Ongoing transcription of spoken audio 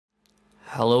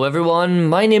Hello everyone,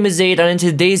 my name is Zaid and in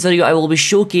today's video I will be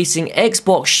showcasing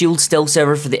Xbox Shield Stealth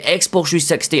Server for the Xbox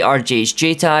 360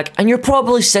 RGH JTAG, and you're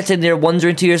probably sitting there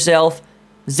wondering to yourself,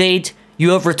 Zaid,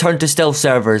 you have returned to stealth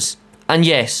servers. And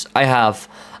yes, I have.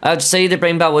 I've decided to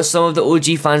bring back what some of the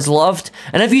OG fans loved,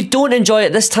 and if you don't enjoy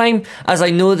it this time, as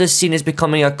I know this scene is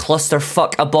becoming a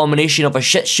clusterfuck abomination of a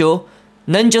shit show,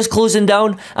 Ninja's closing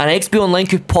down and XP Online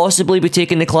could possibly be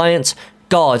taking the clients.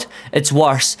 God, it's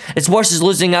worse. It's worse as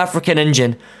losing African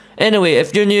Engine. Anyway,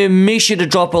 if you're new, make sure to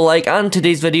drop a like on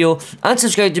today's video and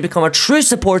subscribe to become a true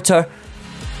supporter.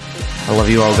 I love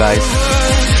you all, guys.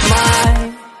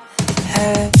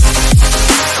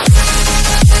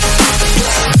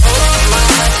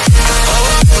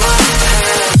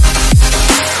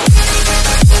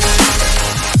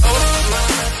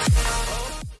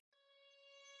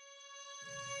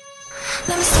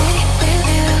 Let me stay with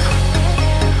you.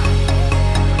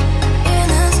 In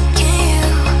us, can you?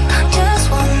 Just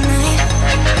one night.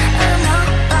 I don't know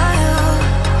about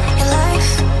your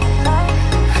life,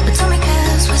 but tell me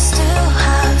 'cause we still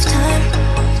have time.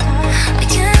 I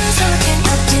can't tell what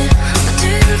I do, but do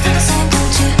you feel the same,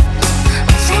 don't you?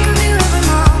 I think of you every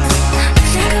moment. I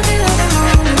think of you every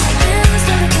moment. I can't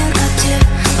tell what I do,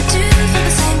 but do you feel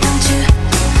the same, don't you?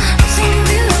 I think of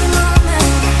you every moment.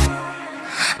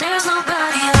 There's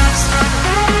nobody else.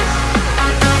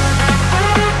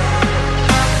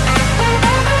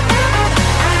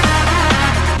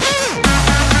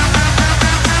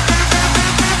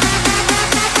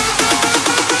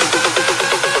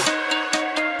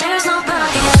 There's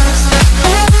nobody else. There's nobody else.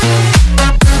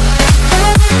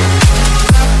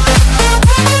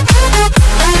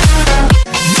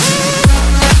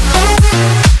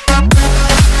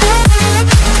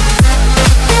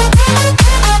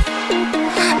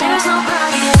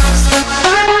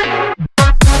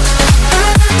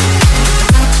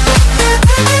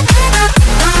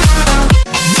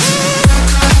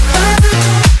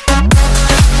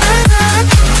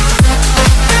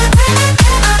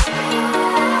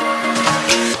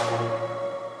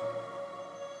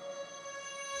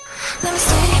 Let me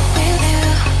stay with you.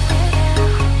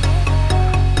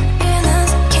 In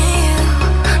us, can you?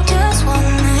 Just one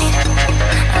night.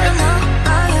 I don't know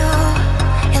about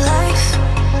your life,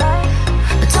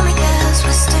 but tell me 'cause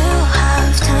we still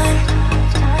have time.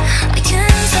 I can't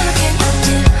tell what I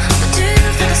do, but do you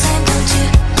feel the same, don't you?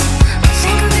 I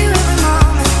think of you every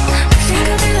moment. I think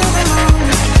of you every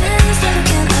moment. I can't tell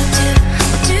what I do,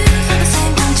 but do you feel the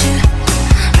same, don't you?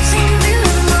 I think of you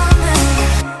every moment.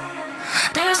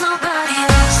 There's nobody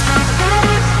else.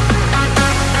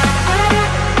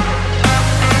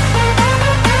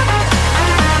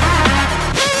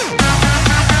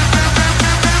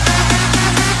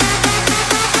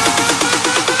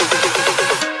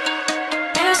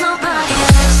 There's nobody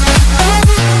else.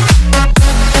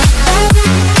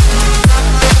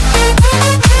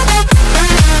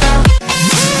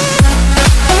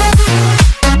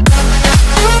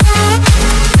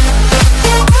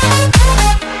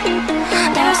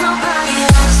 There's nobody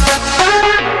else.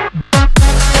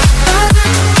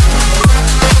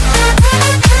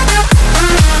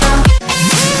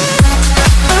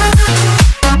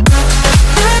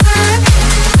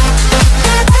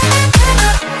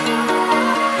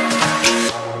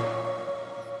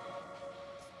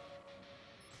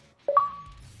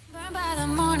 Burned by the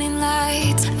morning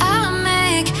light, I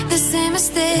make the same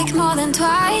mistake more than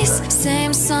twice.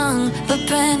 Same song, but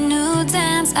brand new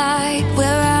dance. I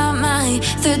wear out my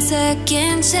third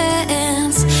second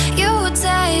chance. You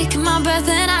take my breath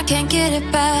and I can't get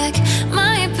it back.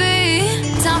 Might be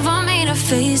time for me to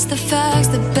face the facts.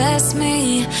 The best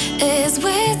me is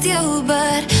with you,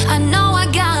 but I know I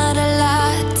got a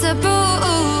lot to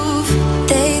prove.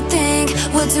 They think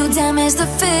we're too damaged to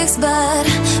fix, but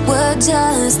we're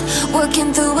just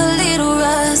working through a little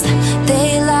rust.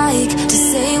 They like to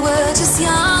say we're just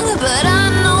young, but